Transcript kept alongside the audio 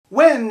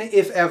When,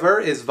 if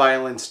ever, is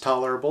violence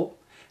tolerable?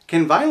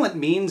 Can violent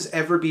means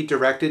ever be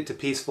directed to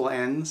peaceful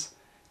ends?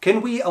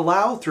 Can we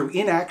allow, through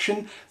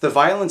inaction, the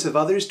violence of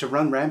others to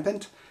run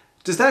rampant?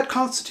 Does that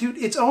constitute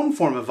its own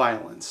form of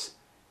violence?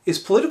 Is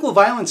political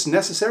violence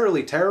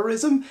necessarily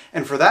terrorism?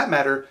 And for that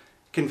matter,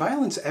 can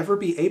violence ever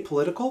be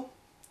apolitical?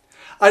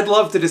 I'd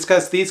love to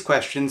discuss these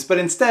questions, but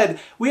instead,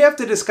 we have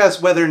to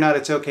discuss whether or not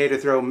it's okay to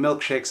throw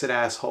milkshakes at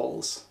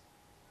assholes.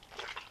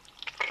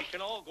 We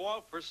can all go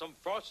out for some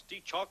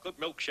frosty chocolate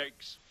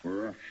milkshakes.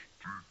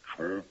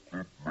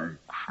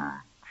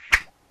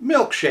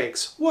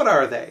 Milkshakes, what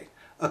are they?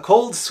 A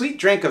cold, sweet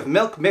drink of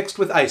milk mixed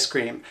with ice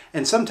cream,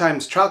 and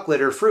sometimes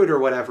chocolate or fruit or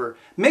whatever,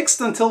 mixed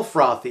until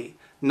frothy.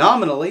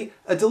 Nominally,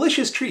 a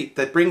delicious treat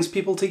that brings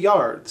people to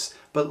yards,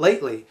 but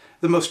lately,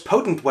 the most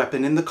potent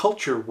weapon in the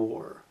culture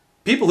war.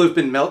 People who've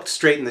been milked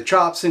straight in the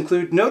chops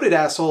include noted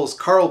assholes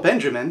Carl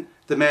Benjamin,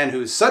 the man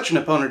who's such an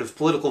opponent of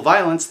political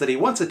violence that he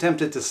once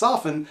attempted to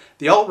soften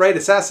the alt-right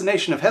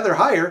assassination of Heather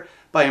Heyer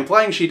by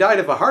implying she died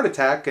of a heart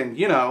attack and,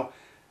 you know,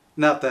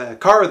 not the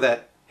car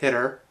that hit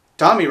her.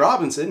 Tommy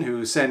Robinson,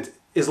 who sent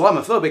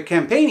Islamophobic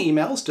campaign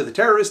emails to the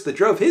terrorist that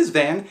drove his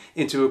van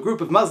into a group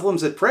of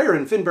Muslims at prayer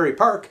in Finbury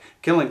Park,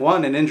 killing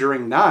 1 and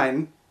injuring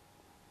 9.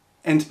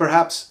 And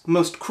perhaps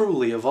most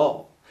cruelly of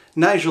all,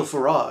 Nigel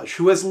Farage,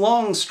 who has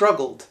long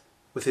struggled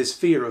with his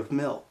fear of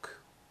milk.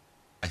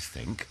 I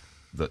think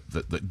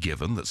that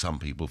given that some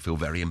people feel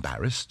very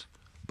embarrassed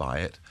by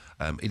it,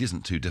 it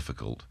isn't too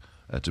difficult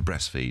to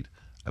breastfeed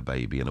a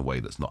baby in a way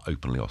that's not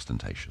openly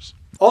ostentatious.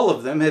 All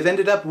of them have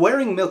ended up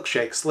wearing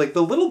milkshakes like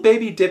the little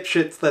baby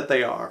dipshits that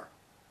they are.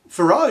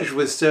 Farage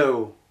was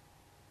so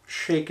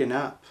shaken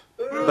up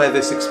by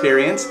this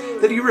experience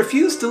that he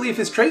refused to leave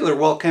his trailer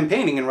while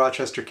campaigning in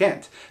Rochester,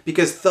 Kent,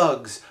 because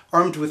thugs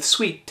armed with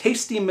sweet,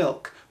 tasty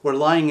milk were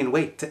lying in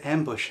wait to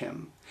ambush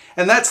him.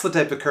 And that's the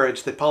type of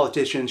courage that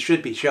politicians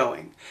should be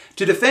showing.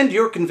 To defend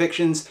your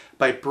convictions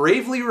by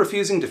bravely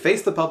refusing to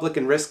face the public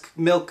and risk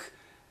milk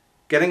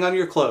getting on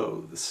your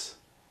clothes.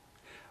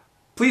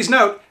 Please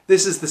note,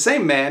 this is the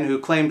same man who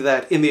claimed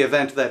that in the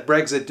event that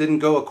Brexit didn't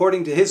go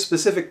according to his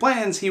specific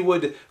plans, he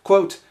would,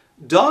 quote,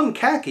 don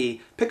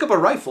khaki, pick up a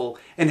rifle,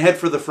 and head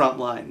for the front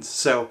lines.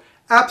 So,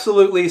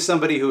 absolutely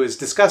somebody who is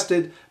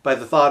disgusted by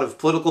the thought of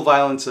political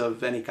violence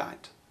of any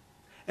kind.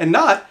 And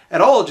not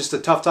at all just a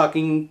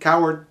tough-talking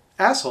coward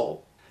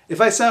asshole. If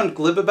I sound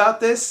glib about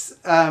this,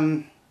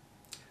 I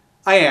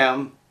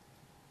am.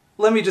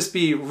 Let me just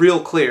be real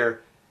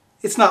clear.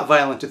 It's not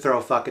violent to throw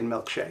a fucking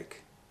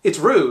milkshake. It's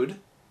rude.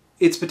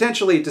 It's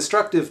potentially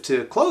destructive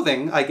to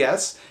clothing, I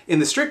guess. In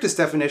the strictest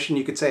definition,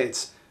 you could say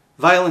it's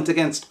violent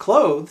against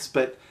clothes,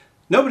 but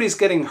nobody's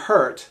getting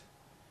hurt,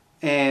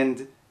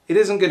 and it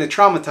isn't going to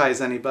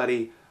traumatize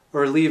anybody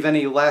or leave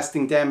any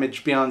lasting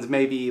damage beyond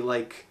maybe,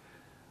 like,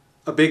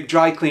 a big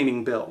dry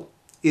cleaning bill.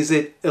 Is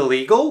it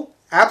illegal?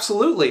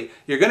 Absolutely.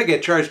 You're going to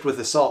get charged with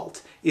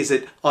assault. Is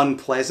it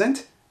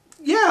unpleasant?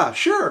 Yeah,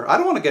 sure. I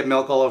don't want to get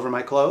milk all over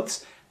my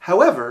clothes.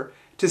 However,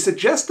 to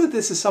suggest that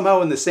this is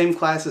somehow in the same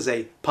class as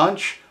a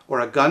punch or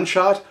a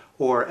gunshot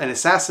or an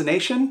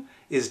assassination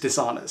is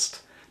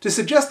dishonest. To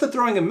suggest that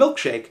throwing a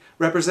milkshake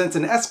represents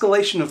an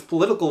escalation of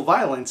political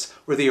violence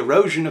or the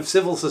erosion of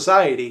civil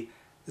society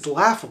is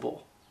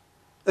laughable.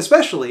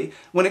 Especially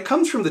when it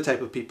comes from the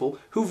type of people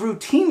who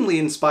routinely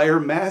inspire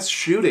mass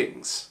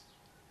shootings.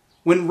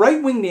 When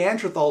right-wing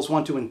Neanderthals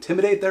want to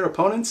intimidate their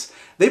opponents,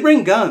 they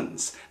bring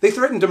guns, they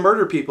threaten to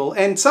murder people,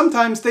 and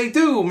sometimes they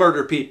do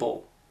murder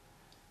people.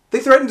 They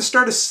threaten to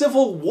start a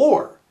civil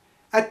war.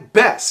 At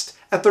best,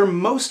 at their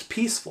most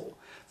peaceful,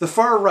 the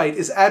far right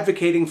is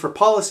advocating for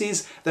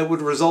policies that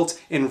would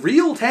result in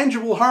real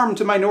tangible harm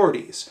to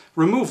minorities,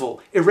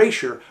 removal,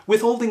 erasure,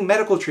 withholding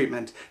medical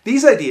treatment.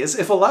 These ideas,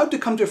 if allowed to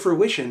come to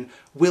fruition,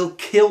 will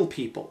kill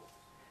people.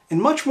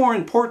 And much more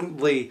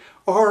importantly,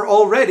 are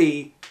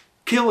already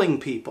killing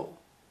people.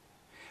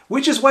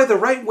 Which is why the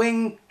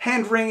right-wing,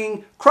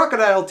 hand-wringing,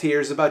 crocodile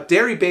tears about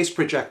dairy-based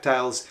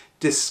projectiles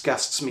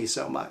disgusts me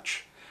so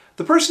much.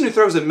 The person who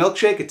throws a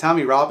milkshake at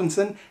Tommy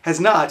Robinson has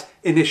not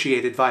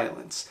initiated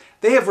violence.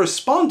 They have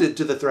responded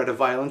to the threat of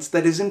violence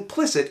that is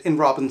implicit in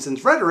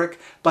Robinson's rhetoric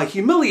by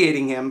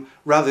humiliating him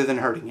rather than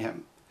hurting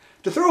him.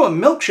 To throw a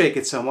milkshake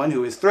at someone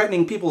who is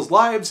threatening people's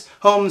lives,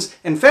 homes,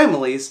 and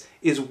families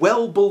is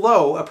well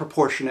below a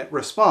proportionate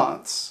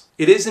response.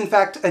 It is, in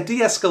fact, a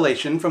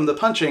de-escalation from the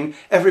punching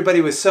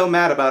everybody was so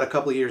mad about a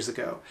couple years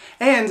ago.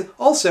 And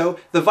also,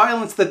 the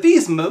violence that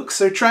these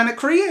mooks are trying to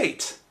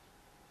create.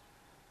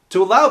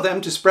 To allow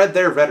them to spread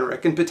their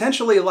rhetoric and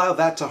potentially allow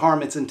that to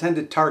harm its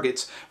intended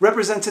targets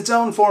represents its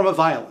own form of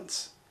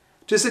violence.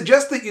 To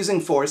suggest that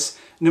using force,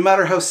 no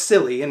matter how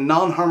silly and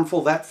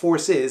non-harmful that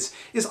force is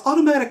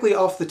automatically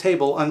off the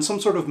table on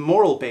some sort of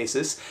moral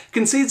basis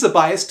concedes a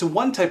bias to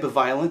one type of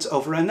violence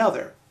over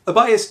another. A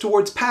bias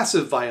towards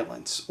passive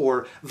violence,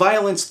 or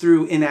violence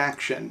through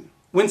inaction.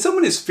 When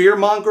someone is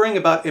fear-mongering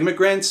about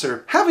immigrants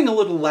or having a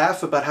little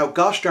laugh about how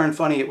gosh darn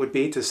funny it would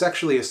be to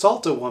sexually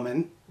assault a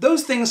woman,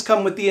 those things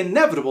come with the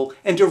inevitable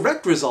and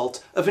direct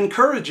result of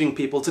encouraging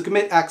people to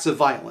commit acts of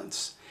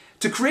violence.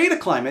 to create a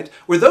climate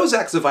where those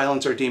acts of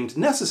violence are deemed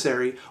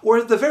necessary, or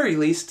at the very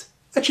least,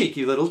 a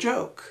cheeky little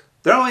joke.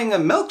 Throwing a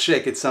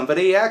milkshake at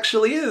somebody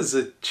actually is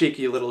a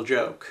cheeky little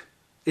joke.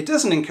 It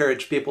doesn't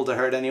encourage people to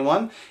hurt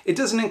anyone. It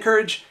doesn't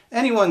encourage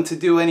anyone to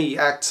do any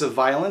acts of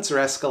violence or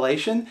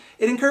escalation.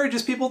 It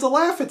encourages people to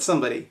laugh at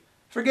somebody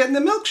for getting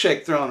a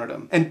milkshake thrown at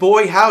them. And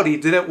boy howdy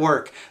did it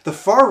work. The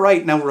far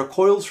right now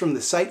recoils from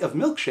the sight of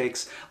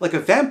milkshakes like a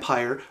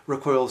vampire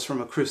recoils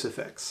from a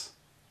crucifix.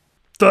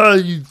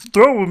 You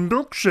throw a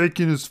milkshake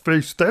in his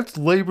face. That's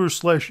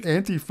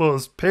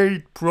Labor/Antifa's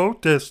paid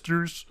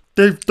protesters.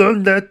 They've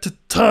done that to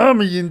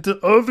Tommy and to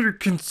other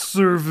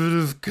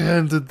conservative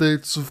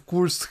candidates. Of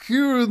course,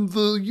 here in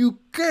the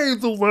UK,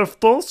 the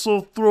left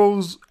also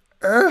throws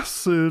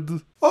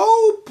acid.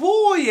 Oh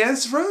boy,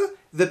 Ezra!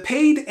 The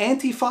paid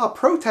Antifa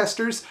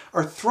protesters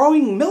are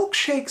throwing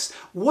milkshakes.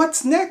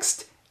 What's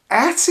next?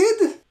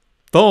 Acid?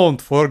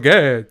 Don't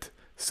forget,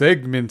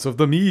 segments of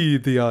the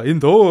media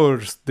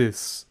endorse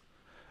this.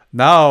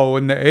 Now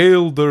an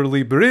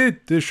elderly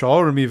British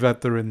Army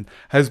veteran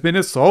has been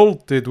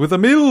assaulted with a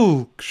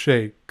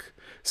milkshake.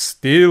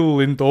 Still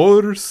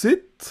endorse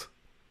it?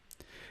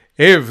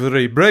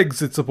 Every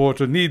Brexit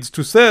supporter needs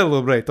to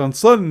celebrate on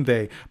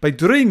Sunday by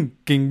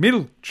drinking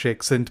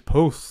milkshakes and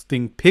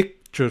posting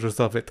pictures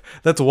of it.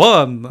 That's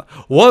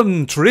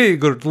one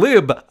triggered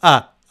lib.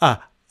 They're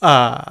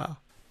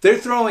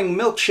throwing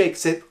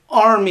milkshakes at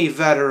Army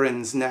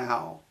veterans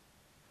now.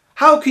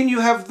 How can you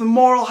have the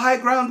moral high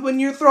ground when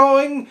you're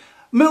throwing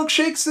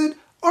milkshakes at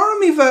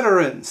Army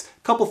veterans?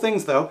 Couple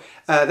things though.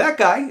 That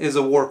guy is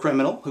a war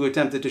criminal who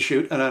attempted to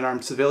shoot an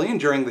unarmed civilian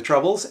during the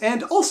Troubles,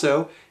 and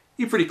also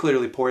he pretty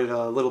clearly poured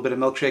a little bit of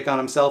milkshake on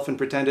himself and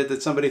pretended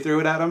that somebody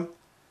threw it at him.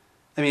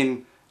 I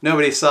mean,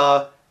 nobody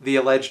saw the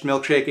alleged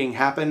milkshaking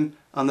happen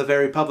on the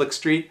very public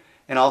street,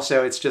 and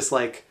also it's just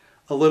like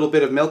a little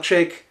bit of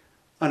milkshake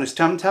on his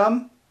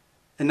tum-tum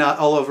and not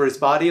all over his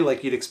body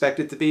like you'd expect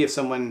it to be if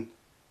someone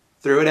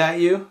threw it at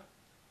you.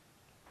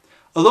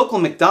 A local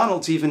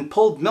McDonald's even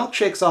pulled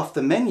milkshakes off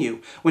the menu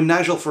when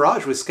Nigel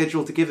Farage was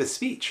scheduled to give a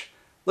speech.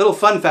 Little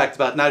fun fact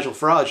about Nigel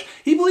Farage,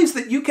 he believes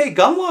that UK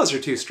gun laws are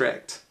too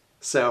strict.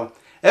 So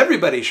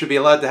everybody should be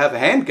allowed to have a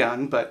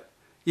handgun, but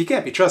you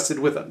can't be trusted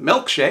with a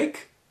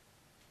milkshake.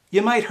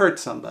 You might hurt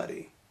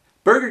somebody.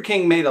 Burger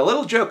King made a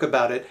little joke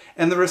about it,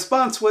 and the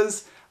response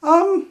was,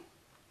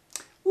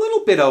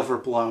 little bit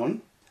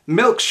overblown.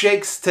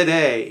 Milkshakes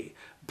today,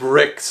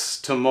 bricks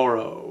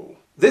tomorrow.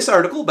 This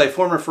article by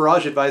former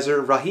Farage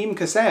advisor Raheem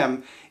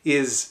Kassam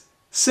is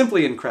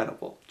simply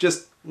incredible.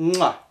 Just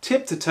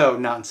tip-to-toe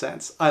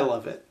nonsense. I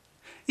love it.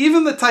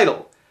 Even the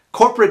title,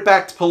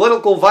 Corporate-Backed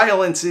Political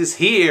Violence is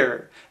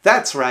Here.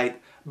 That's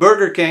right.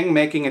 Burger King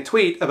making a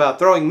tweet about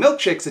throwing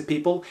milkshakes at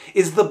people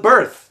is the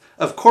birth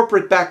of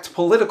corporate-backed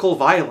political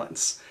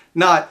violence.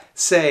 Not,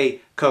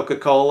 say,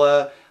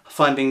 Coca-Cola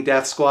funding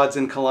death squads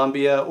in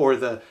Colombia or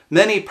the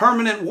many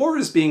permanent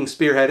wars being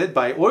spearheaded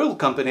by oil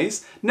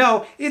companies.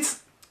 No,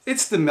 it's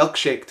the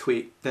milkshake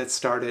tweet that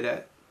started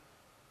it.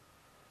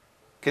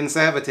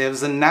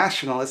 Conservatives and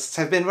nationalists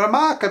have been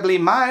remarkably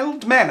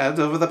mild-mannered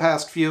over the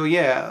past few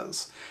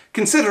years,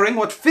 considering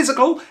what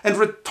physical and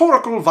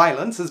rhetorical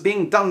violence is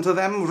being done to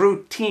them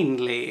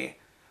routinely.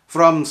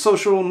 From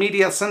social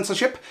media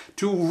censorship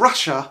to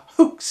Russia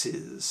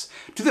hoaxes,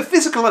 to the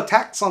physical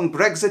attacks on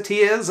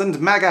Brexiteers and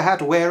MAGA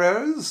hat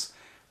wearers,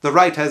 the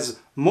right has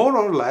more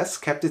or less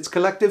kept its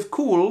collective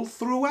cool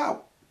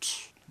throughout.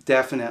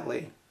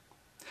 Definitely.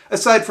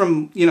 Aside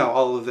from,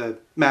 all of the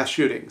mass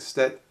shootings,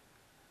 that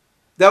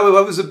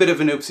was a bit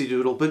of an oopsie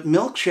doodle, but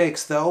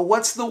milkshakes though,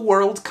 what's the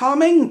world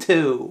coming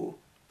to?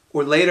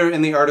 Or later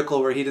in the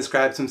article where he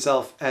describes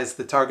himself as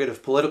the target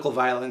of political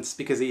violence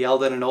because he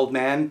yelled at an old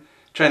man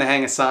trying to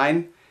hang a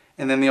sign,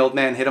 and then the old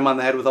man hit him on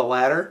the head with a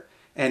ladder.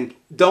 And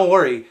don't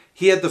worry,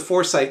 he had the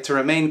foresight to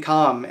remain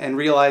calm and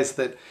realize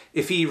that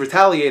if he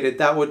retaliated,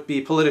 that would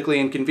be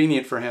politically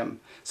inconvenient for him.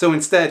 So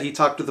instead, he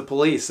talked to the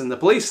police, and the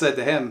police said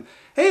to him,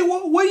 hey,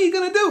 what are you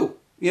going to do?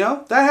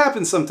 That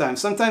happens sometimes.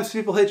 Sometimes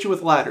people hit you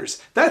with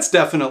ladders. That's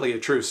definitely a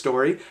true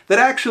story. That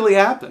actually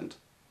happened.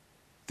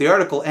 The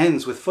article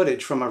ends with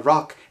footage from a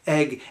rock,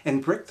 egg,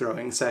 and brick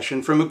throwing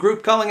session from a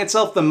group calling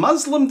itself the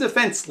Muslim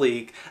Defense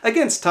League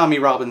against Tommy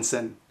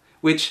Robinson,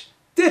 which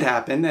did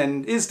happen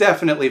and is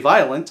definitely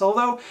violent,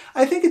 although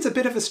I think it's a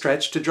bit of a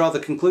stretch to draw the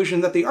conclusion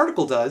that the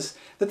article does,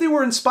 that they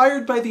were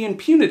inspired by the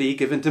impunity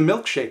given to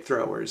milkshake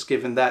throwers,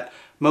 given that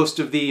most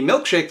of the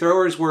milkshake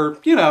throwers were,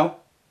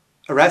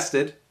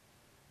 arrested,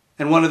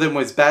 and one of them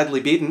was badly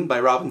beaten by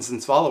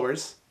Robinson's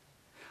followers.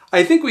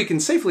 I think we can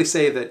safely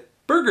say that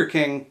Burger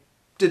King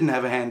didn't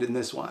have a hand in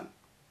this one.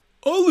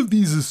 All of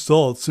these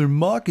assaults are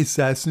mock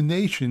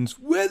assassinations,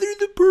 whether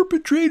the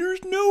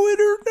perpetrators know it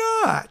or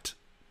not.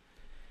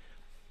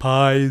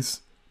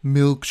 Pies,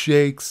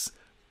 milkshakes,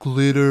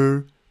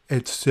 glitter,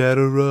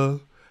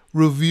 etc.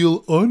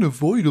 reveal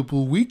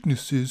unavoidable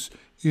weaknesses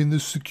in the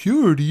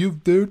security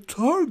of their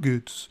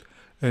targets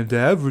and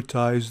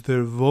advertise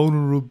their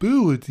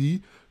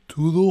vulnerability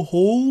to the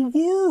whole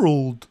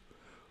world.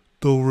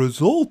 The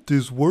result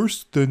is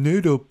worse than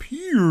it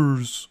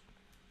appears.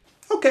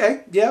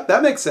 Okay, yeah,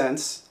 that makes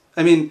sense.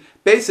 I mean,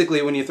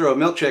 basically, when you throw a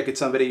milkshake at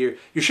somebody,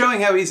 you're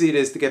showing how easy it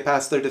is to get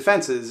past their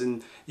defenses,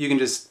 and you can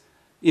just,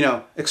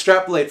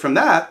 extrapolate from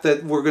that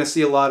we're going to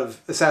see a lot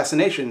of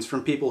assassinations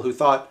from people who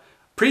thought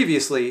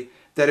previously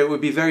that it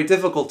would be very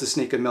difficult to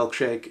sneak a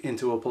milkshake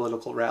into a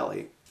political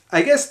rally.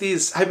 I guess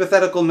these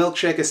hypothetical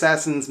milkshake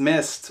assassins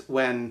missed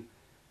when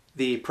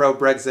the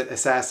pro-Brexit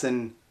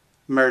assassin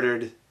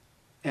murdered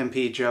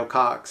MP Joe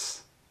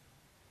Cox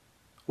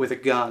with a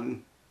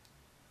gun.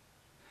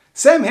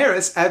 Sam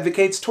Harris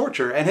advocates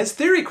torture and has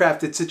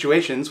theory-crafted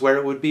situations where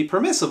it would be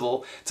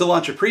permissible to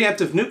launch a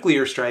preemptive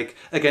nuclear strike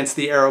against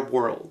the Arab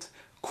world.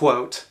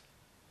 Quote,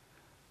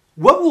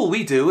 "What will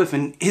we do if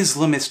an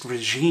Islamist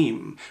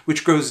regime,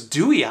 which grows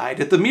dewy-eyed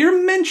at the mere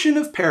mention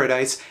of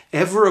paradise,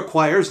 ever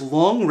acquires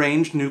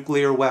long-range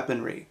nuclear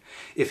weaponry?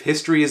 If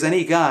history is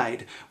any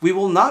guide, we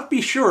will not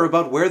be sure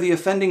about where the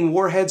offending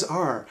warheads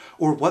are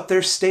or what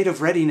their state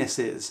of readiness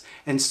is,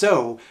 and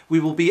so we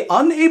will be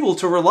unable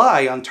to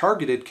rely on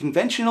targeted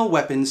conventional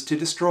weapons to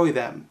destroy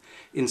them.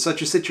 In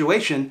such a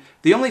situation,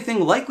 the only thing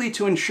likely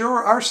to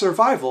ensure our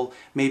survival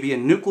may be a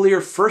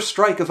nuclear first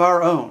strike of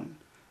our own.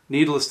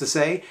 Needless to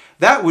say,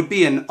 that would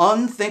be an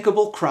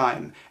unthinkable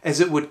crime, as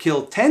it would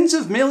kill tens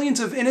of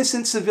millions of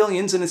innocent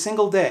civilians in a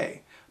single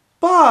day.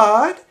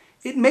 But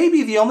it may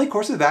be the only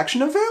course of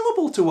action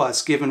available to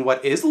us, given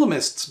what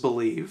Islamists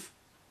believe."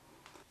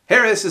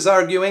 Harris is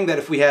arguing that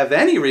if we have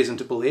any reason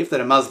to believe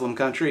that a Muslim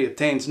country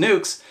obtains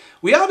nukes,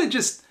 we ought to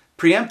just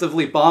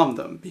preemptively bomb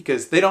them,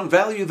 because they don't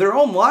value their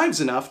own lives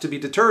enough to be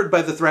deterred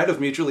by the threat of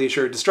mutually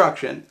assured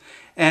destruction.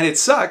 And it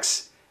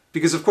sucks,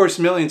 because of course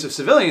millions of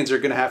civilians are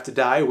going to have to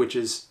die, which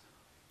is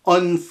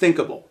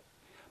unthinkable.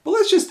 But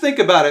let's just think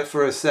about it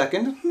for a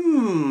second.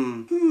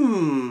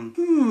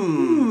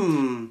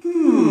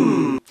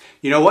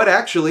 You know what,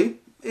 actually,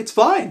 it's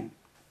fine.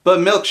 But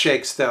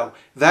milkshakes, though,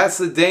 that's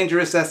the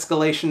dangerous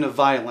escalation of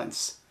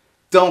violence.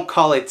 Don't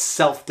call it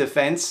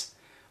self-defense.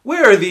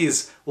 Where are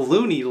these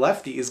loony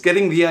lefties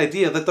getting the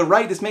idea that the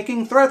right is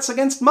making threats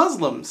against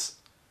Muslims?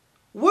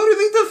 What are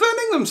they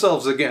defending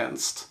themselves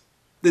against?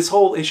 This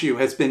whole issue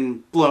has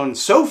been blown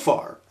so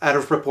far out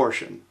of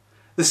proportion.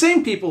 The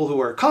same people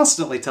who are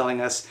constantly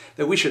telling us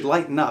that we should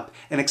lighten up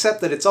and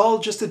accept that it's all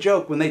just a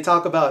joke when they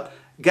talk about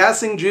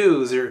gassing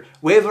Jews or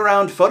wave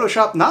around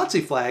Photoshop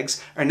Nazi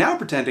flags are now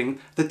pretending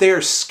that they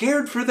are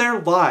scared for their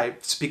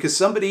lives because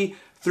somebody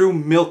threw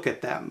milk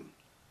at them.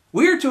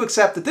 We are to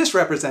accept that this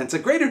represents a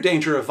greater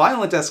danger of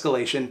violent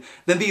escalation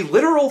than the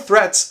literal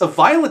threats of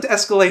violent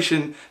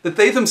escalation that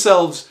they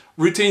themselves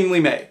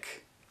routinely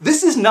make.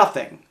 This is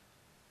nothing.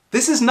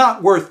 This is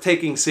not worth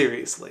taking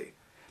seriously.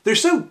 They're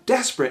so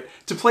desperate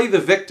to play the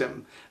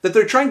victim that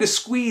they're trying to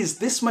squeeze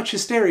this much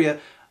hysteria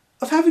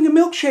of having a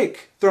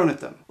milkshake thrown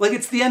at them. Like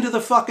it's the end of the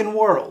fucking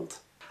world.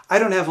 I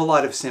don't have a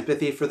lot of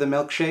sympathy for the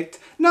milkshake,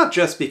 not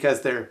just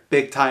because they're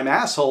big-time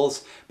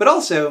assholes, but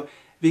also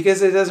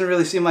because it doesn't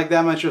really seem like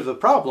that much of a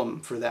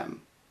problem for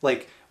them.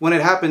 Like, when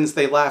it happens,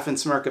 they laugh and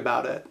smirk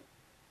about it.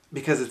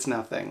 Because it's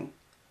nothing.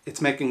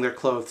 It's making their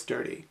clothes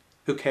dirty.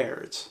 Who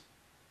cares?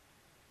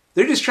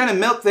 They're just trying to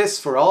milk this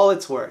for all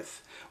it's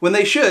worth, when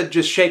they should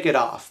just shake it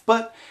off.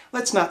 But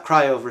let's not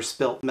cry over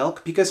spilt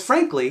milk, because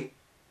frankly,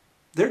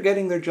 they're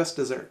getting their just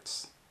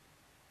desserts.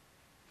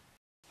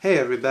 Hey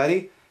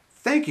everybody,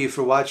 thank you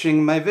for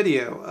watching my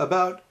video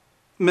about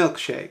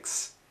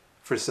milkshakes,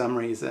 for some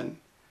reason.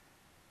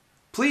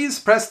 Please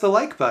press the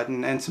like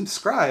button and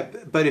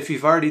subscribe, but if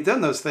you've already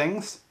done those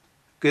things,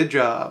 good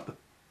job.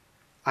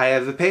 I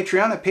have a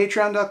Patreon at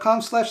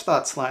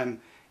patreon.com/thoughtslime.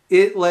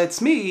 It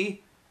lets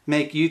me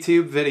make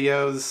YouTube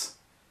videos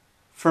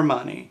for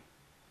money.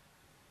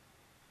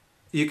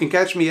 You can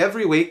catch me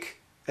every week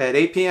at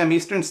 8 p.m.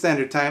 Eastern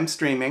Standard Time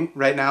streaming.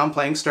 Right now I'm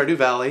playing Stardew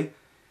Valley.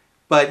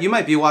 But you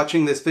might be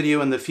watching this video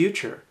in the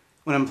future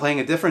when I'm playing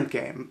a different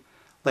game,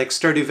 like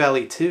Stardew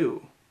Valley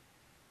 2.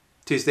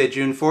 Tuesday,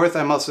 June 4th,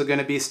 I'm also going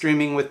to be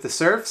streaming with the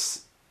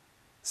Surfs.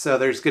 So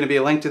there's going to be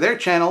a link to their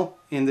channel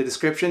in the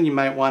description. You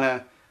might want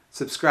to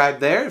subscribe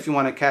there if you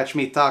want to catch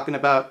me talking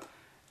about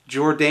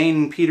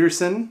Jordan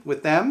Peterson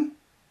with them.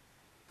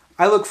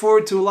 I look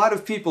forward to a lot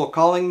of people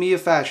calling me a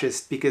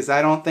fascist because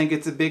I don't think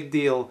it's a big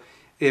deal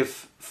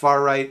if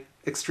far-right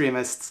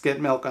extremists get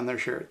milk on their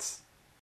shirts.